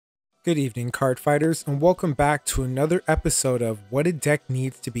Good evening, card fighters, and welcome back to another episode of What a Deck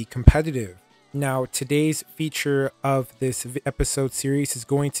Needs to Be Competitive. Now, today's feature of this episode series is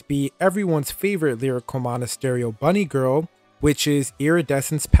going to be everyone's favorite Lyrical Monasterio bunny girl, which is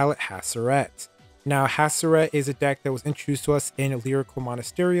Iridescence Palette Hasserit. Now, Hasserit is a deck that was introduced to us in Lyrical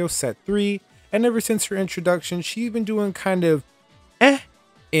Monasterio Set 3, and ever since her introduction, she's been doing kind of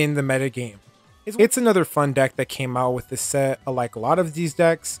in the metagame. It's another fun deck that came out with this set. Like a lot of these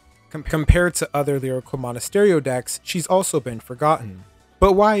decks, compared to other Lyrical Monasterio decks, she's also been forgotten.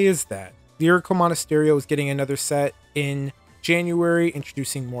 But why is that? Lyrical Monasterio is getting another set in January,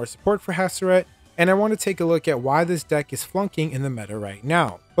 introducing more support for Hasserit, and I want to take a look at why this deck is flunking in the meta right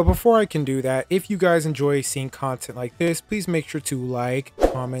now. But before I can do that, if you guys enjoy seeing content like this, please make sure to like,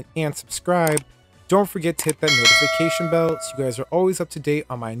 comment, and subscribe. Don't forget to hit that notification bell so you guys are always up to date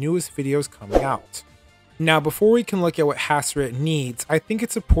on my newest videos coming out. Now, before we can look at what Hasserit needs, I think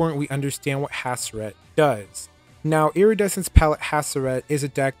it's important we understand what Hasserit does. Now, Iridescence Palette Hasserit is a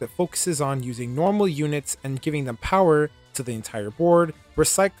deck that focuses on using normal units and giving them power to the entire board,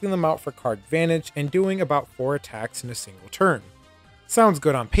 recycling them out for card advantage, and doing about 4 attacks in a single turn. Sounds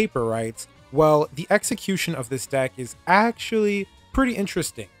good on paper, right? Well, the execution of this deck is actually pretty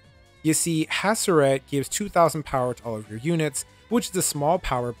interesting. You see, Hasserit gives 2000 power to all of your units, which is a small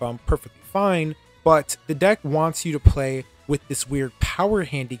power bump, perfectly fine, but the deck wants you to play with this weird power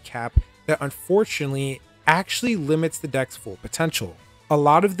handicap that unfortunately actually limits the deck's full potential. A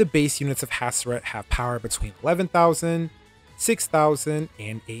lot of the base units of Hasserit have power between 11,000, 6,000,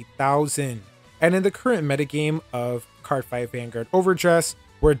 and 8,000. And in the current metagame of Cardfight Vanguard OverDress,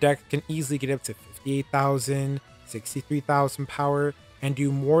 where a deck can easily get up to 58,000, 63,000 power, and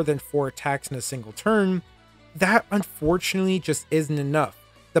do more than 4 attacks in a single turn, that unfortunately just isn't enough.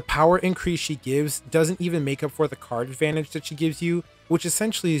 The power increase she gives doesn't even make up for the card advantage that she gives you, which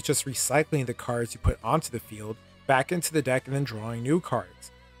essentially is just recycling the cards you put onto the field back into the deck and then drawing new cards.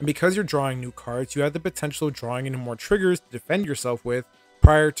 And because you're drawing new cards, you have the potential of drawing into more triggers to defend yourself with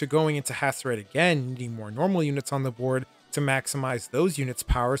prior to going into Hasserit again, needing more normal units on the board to maximize those units'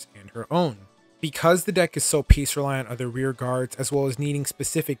 powers and her own. Because the deck is so piece reliant on other rear guards as well as needing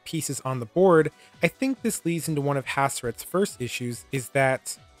specific pieces on the board, I think this leads into one of Hasserit's first issues, is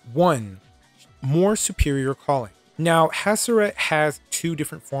that 1. More superior calling. Now, Hasserit has 2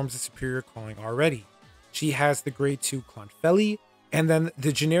 different forms of superior calling already. She has the grade 2 Clonfelli, and then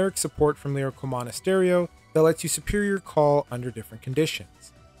the generic support from Lyrical Monasterio that lets you superior call under different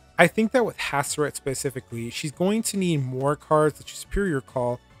conditions. I think that with Hasserit specifically, she's going to need more cards that you superior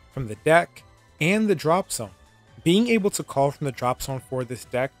call from the deck and the drop zone. Being able to call from the drop zone for this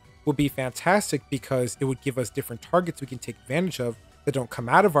deck would be fantastic because it would give us different targets we can take advantage of that don't come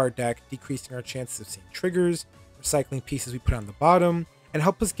out of our deck, decreasing our chances of seeing triggers, recycling pieces we put on the bottom, and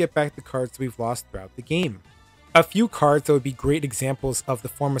help us get back the cards that we've lost throughout the game. A few cards that would be great examples of the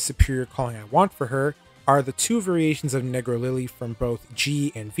form of superior calling I want for her are the 2 variations of Negro Lily from both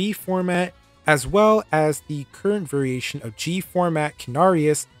G and V format, as well as the current variation of G format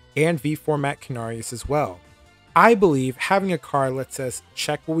Canarius and V format Canarius as well. I believe having a card lets us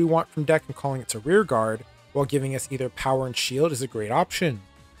check what we want from deck and calling it to rear guard, while giving us either power and shield is a great option.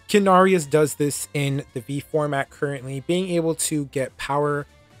 Canarius does this in the V format currently, being able to get power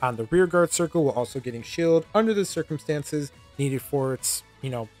on the rear guard circle while also getting shield under the circumstances needed for its,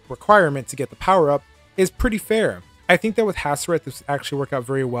 requirement to get the power up is pretty fair. I think that with Hasserit this actually worked out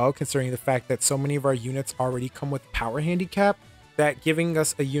very well, considering the fact that so many of our units already come with power handicap, that giving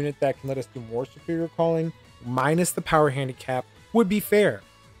us a unit that can let us do more superior calling minus the power handicap would be fair.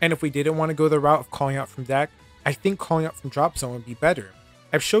 And if we didn't want to go the route of calling out from deck, I think calling out from drop zone would be better.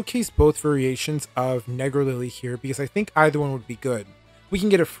 I've showcased both variations of Negro Lily here because I think either one would be good. We can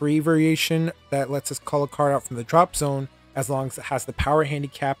get a free variation that lets us call a card out from the drop zone as long as it has the power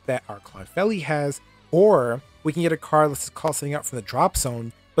handicap that our Clonfelli has, or we can get a card that lets us call something out from the drop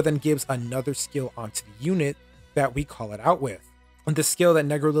zone but then gives another skill onto the unit that we call it out with. And the skill that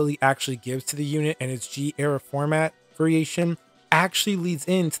Negro Lily actually gives to the unit and its G era format variation actually leads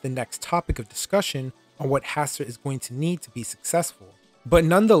into the next topic of discussion on what Hasserit is going to need to be successful. But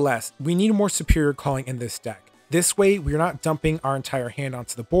nonetheless, we need more superior calling in this deck. This way, we're not dumping our entire hand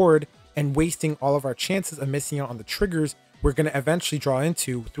onto the board and wasting all of our chances of missing out on the triggers we're going to eventually draw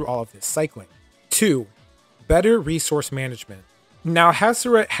into through all of this cycling. 2. Better resource management. Now,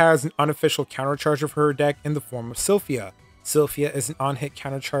 Hasserit has an unofficial countercharge of her deck in the form of Sylphia. Sylphia is an on-hit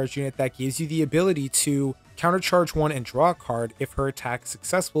countercharge unit that gives you the ability to countercharge one and draw a card if her attack is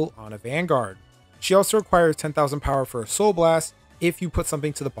successful on a Vanguard. She also requires 10,000 power for a Soul Blast if you put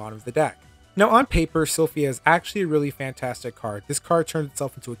something to the bottom of the deck. Now on paper, Sophia is actually a really fantastic card. This card turns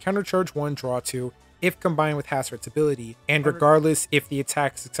itself into a countercharge 1, draw 2, if combined with Hasserit's ability, and regardless if the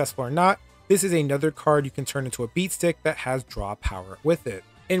attack is successful or not, this is another card you can turn into a beat stick that has draw power with it.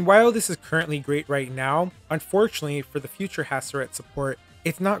 And while this is currently great right now, unfortunately for the future Hasserit support,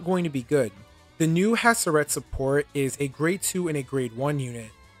 it's not going to be good. The new Hasserit support is a grade 2 and a grade 1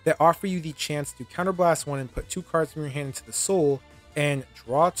 unit that offer you the chance to counterblast 1 and put 2 cards from your hand into the soul and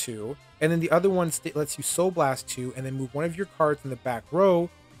draw 2, and then the other one lets you soul blast 2 and then move one of your cards in the back row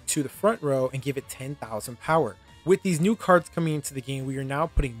to the front row and give it 10,000 power. With these new cards coming into the game, we are now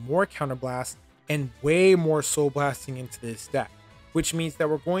putting more counterblast and way more soul blasting into this deck, which means that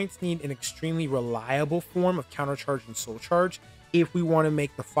we're going to need an extremely reliable form of countercharge and soul charge if we want to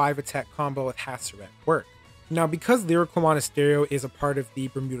make the 5 attack combo with Hasserit work. Now, because Lyrical Monasterio is a part of the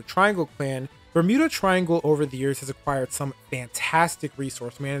Bermuda Triangle clan, Bermuda Triangle over the years has acquired some fantastic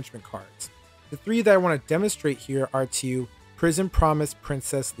resource management cards. The 3 that I want to demonstrate here are to Prison Promise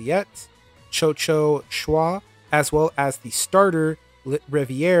Princess Liette, Chocho Schwa, as well as the starter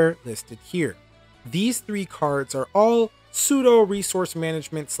Riviere listed here. These 3 cards are all pseudo resource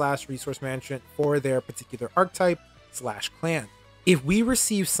management / resource management for their particular archetype / clan. If we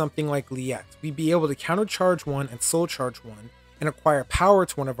receive something like Liette, we'd be able to countercharge 1 and soul charge 1 and acquire power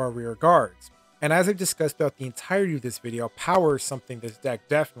to one of our rear guards. And as I've discussed throughout the entirety of this video, power is something this deck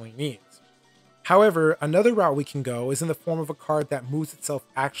definitely needs. However, another route we can go is in the form of a card that moves itself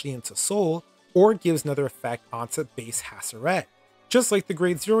actually into soul or gives another effect onto base Hasserit, just like the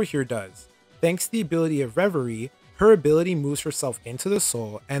grade 0 here does. Thanks to the ability of Reverie, her ability moves herself into the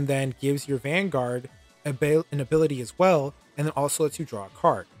soul and then gives your Vanguard an ability as well, and then also lets you draw a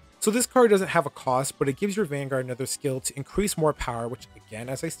card. So this card doesn't have a cost, but it gives your Vanguard another skill to increase more power, which again,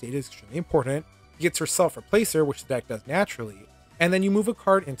 as I stated, is extremely important. It gets her self-replacer, which the deck does naturally, and then you move a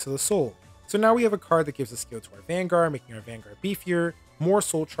card into the soul. So now we have a card that gives a skill to our Vanguard, making our Vanguard beefier, more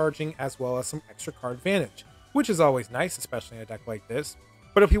soul charging, as well as some extra card advantage, which is always nice, especially in a deck like this.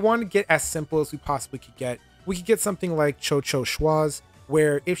 But if we want to get as simple as we possibly could get, we could get something like Chocho Schwa's,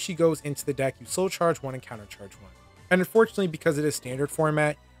 where if she goes into the deck, you soul charge 1 and counter charge 1. And unfortunately, because it is standard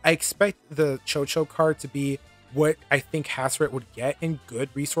format, I expect the Chocho card to be what I think Hasserit would get in good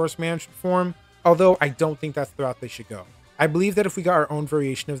resource management form, although I don't think that's the route they should go. I believe that if we got our own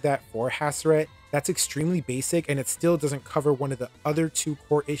variation of that for Hasserit, that's extremely basic and it still doesn't cover one of the other 2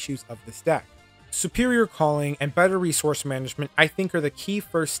 core issues of this deck. Superior calling and better resource management, I think, are the key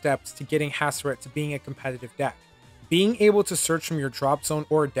first steps to getting Hasserit to being a competitive deck. Being able to search from your drop zone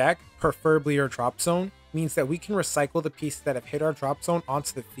or deck, preferably your drop zone, means that we can recycle the pieces that have hit our drop zone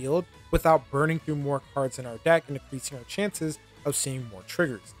onto the field without burning through more cards in our deck and increasing our chances of seeing more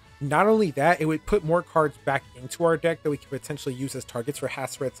triggers. Not only that, it would put more cards back into our deck that we could potentially use as targets for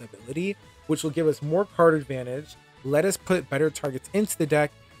Hasserit's ability, which will give us more card advantage, let us put better targets into the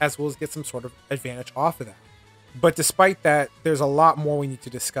deck, as well as get some sort of advantage off of that. But despite that, there's a lot more we need to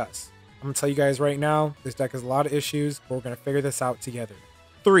discuss. I'm going to tell you guys right now, this deck has a lot of issues, but we're going to figure this out together.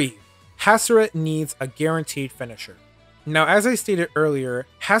 3. Hasserit needs a guaranteed finisher. Now, as I stated earlier,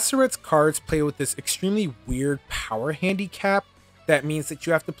 Hasserit's cards play with this extremely weird power handicap that means that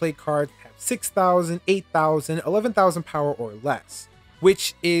you have to play cards that have 6,000, 8,000, 11,000 power or less,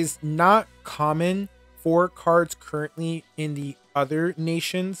 which is not common for cards currently in the other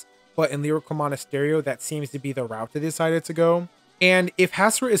nations, but in Lyrical Monasterio, that seems to be the route they decided to go. And if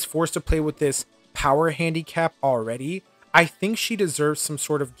Hasserit is forced to play with this power handicap already, I think she deserves some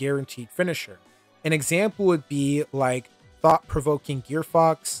sort of guaranteed finisher. An example would be like Thought-Provoking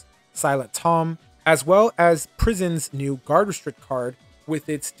Gearfox, Silent Tom, as well as Prison's new Guard Restrict card with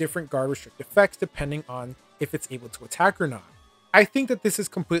its different Guard Restrict effects depending on if it's able to attack or not. I think that this is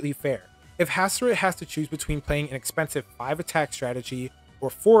completely fair. If Hasserit has to choose between playing an expensive 5 attack strategy or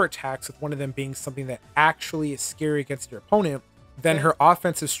 4 attacks, with one of them being something that actually is scary against your opponent, then her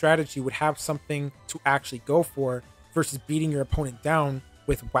offensive strategy would have something to actually go for versus beating your opponent down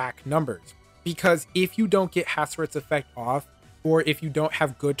with whack numbers. Because if you don't get Hasserit's effect off, or if you don't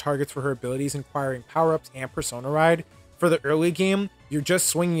have good targets for her abilities acquiring power-ups and Persona Ride, for the early game, you're just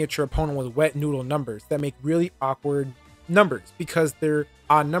swinging at your opponent with wet noodle numbers that make really awkward numbers because they're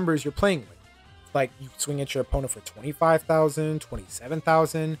odd numbers you're playing with. Like you swing at your opponent for 25,000,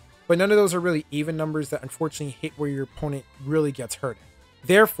 27,000, but none of those are really even numbers that unfortunately hit where your opponent really gets hurt.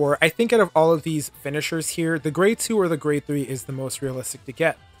 Therefore, I think out of all of these finishers here, the grade 2 or the grade 3 is the most realistic to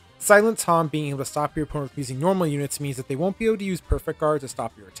get. Silent Tom being able to stop your opponent from using normal units means that they won't be able to use Perfect Guard to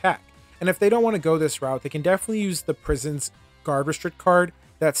stop your attack. And if they don't want to go this route, they can definitely use the Prison's Guard Restrict card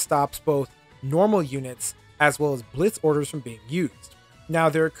that stops both normal units as well as Blitz orders from being used. Now,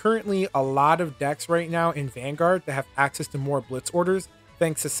 there are currently a lot of decks right now in Vanguard that have access to more Blitz orders,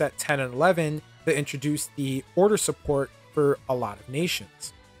 thanks to set 10 and 11 that introduced the order support for a lot of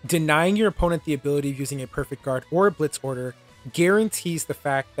nations. Denying your opponent the ability of using a Perfect Guard or a Blitz order guarantees the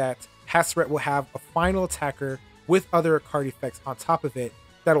fact that Hasserit will have a final attacker with other card effects on top of it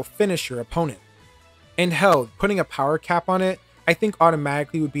that'll finish your opponent. And hell, putting a power cap on it, I think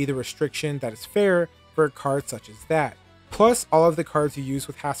automatically would be the restriction that is fair for a card such as that. Plus, all of the cards you use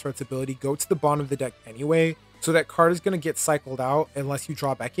with Hasserit's ability go to the bottom of the deck anyway, so that card is going to get cycled out unless you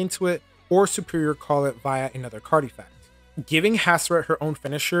draw back into it or superior call it via another card effect. Giving Hasserit her own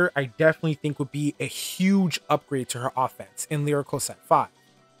finisher, I definitely think would be a huge upgrade to her offense in Lyrical Set 5.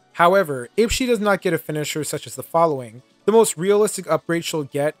 However, if she does not get a finisher such as the following, the most realistic upgrade she'll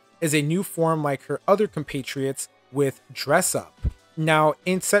get is a new form like her other compatriots with Dress Up. Now,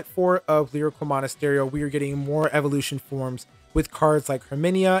 in set 4 of Lyrical Monasterio, we are getting more evolution forms with cards like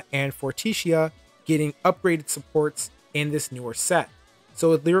Herminia and Forticia getting upgraded supports in this newer set.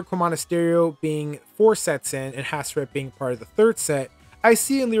 So with Lyrical Monasterio being 4 sets in and Hasserit being part of the 3rd set, I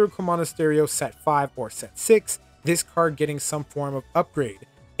see in Lyrical Monasterio set 5 or set 6 this card getting some form of upgrade.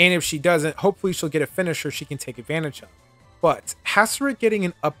 And if she doesn't, hopefully she'll get a finisher she can take advantage of. But Hasserit getting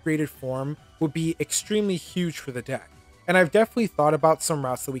an upgraded form would be extremely huge for the deck, and I've definitely thought about some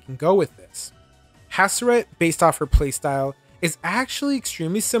routes that we can go with this. Hasserit, based off her playstyle, is actually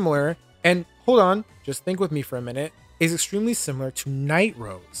extremely similar, and hold on, just think with me for a minute, is extremely similar to Night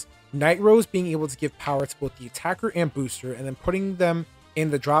Rose. Night Rose being able to give power to both the attacker and booster and then putting them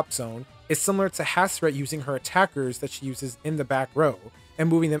in the drop zone is similar to Hasserit using her attackers that she uses in the back row and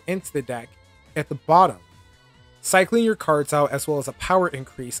moving them into the deck at the bottom. Cycling your cards out as well as a power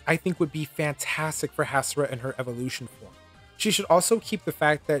increase I think would be fantastic for Hasserit in her evolution form. She should also keep the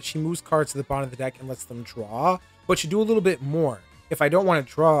fact that she moves cards to the bottom of the deck and lets them draw, but should do a little bit more. If I don't want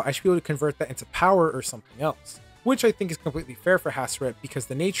to draw, I should be able to convert that into power or something else, which I think is completely fair for Hasserit because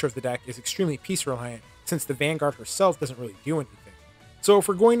the nature of the deck is extremely piece reliant since the Vanguard herself doesn't really do anything. So if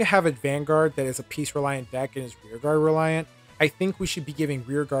we're going to have a Vanguard that is a piece reliant deck and is rearguard reliant, I think we should be giving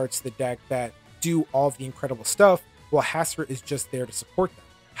rearguards to the deck that do all of the incredible stuff while Hasserit is just there to support them.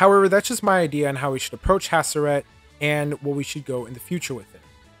 However, that's just my idea on how we should approach Hasserit and what we should go in the future with it.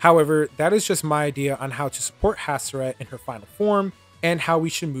 However, that is just my idea on how to support Hasserit in her final form and how we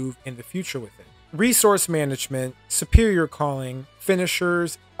should move in the future with it. Resource management, superior calling,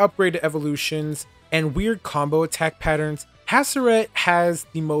 finishers, upgraded evolutions, and weird combo attack patterns, Hasserit has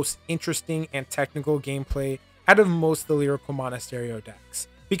the most interesting and technical gameplay out of most of the Lyrical Monasterio decks.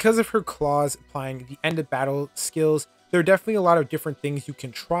 Because of her claws applying the end of battle skills, there are definitely a lot of different things you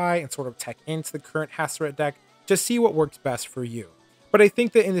can try and sort of tech into the current Hasserit deck to see what works best for you. But I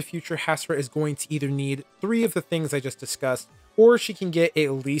think that in the future, Hasserit is going to either need 3 of the things I just discussed, or she can get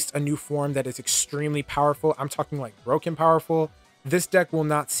at least a new form that is extremely powerful. I'm talking like broken powerful. This deck will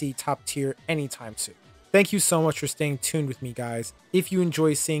not see top tier anytime soon. Thank you so much for staying tuned with me, guys. If you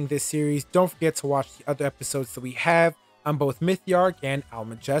enjoy seeing this series, don't forget to watch the other episodes that we have on both Mythiarch and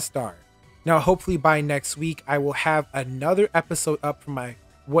Almagestar. Now, hopefully by next week, I will have another episode up for my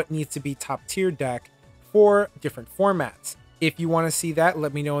what needs to be top tier deck for different formats. If you want to see that,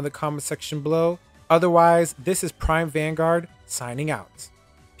 let me know in the comment section below. Otherwise, this is Prime Vanguard signing out.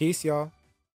 Peace, y'all.